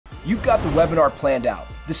You've got the webinar planned out,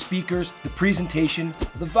 the speakers, the presentation,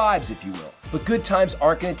 the vibes, if you will. But good times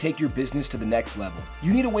aren't going to take your business to the next level.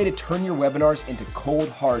 You need a way to turn your webinars into cold,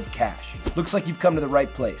 hard cash. Looks like you've come to the right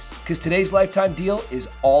place, because today's lifetime deal is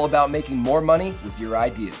all about making more money with your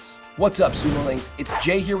ideas. What's up, Sumolings? It's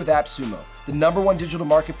Jay here with AppSumo, the #1 digital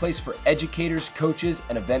marketplace for educators, coaches,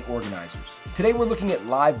 and event organizers. Today we're looking at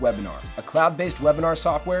LiveWebinar, a cloud-based webinar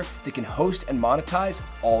software that can host and monetize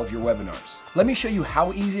all of your webinars. Let me show you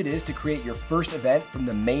how easy it is to create your first event from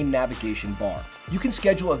the main navigation bar. You can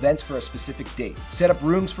schedule events for a specific date, set up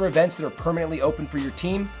rooms for events that are permanently open for your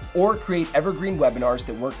team, or create evergreen webinars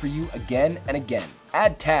that work for you again and again.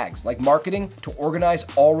 Add tags like marketing to organize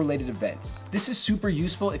all related events. This is super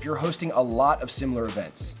useful if you're hosting a lot of similar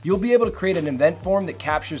events. You'll be able to create an event form that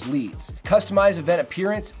captures leads, customize event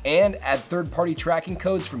appearance, and add third-party tracking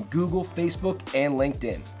codes from Google, Facebook, and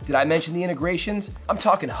LinkedIn. Did I mention the integrations? I'm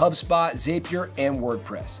talking HubSpot, Zapier, and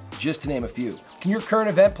WordPress, just to name a few. Can your current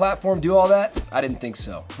event platform do all that? I didn't think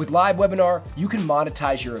so. With LiveWebinar, you can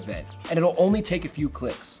monetize your event, and it'll only take a few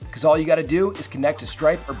clicks, because all you gotta do is connect to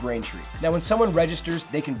Stripe or Braintree. Now, when someone registers,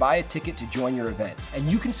 they can buy a ticket to join your event,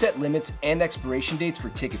 and you can set limits and expiration dates for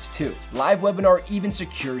tickets too. LiveWebinar even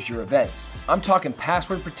secures your events. I'm talking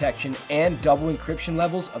password protection and double encryption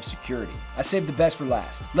levels of security. I saved the best for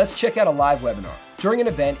last. Let's check out a LiveWebinar. During an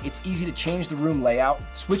event, it's easy to change the room layout,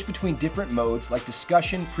 switch between different modes like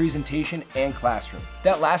discussion, presentation, and classroom.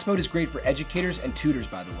 That last mode is great for educators and tutors,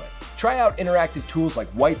 by the way. Try out interactive tools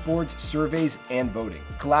like whiteboards, surveys, and voting.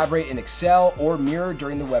 Collaborate in Excel or Miro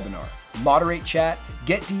during the webinar. Moderate chat,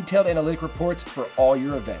 get detailed analytic reports for all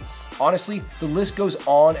your events. Honestly, the list goes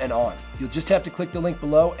on and on. You'll just have to click the link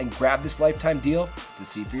below and grab this lifetime deal to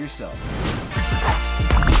see for yourself.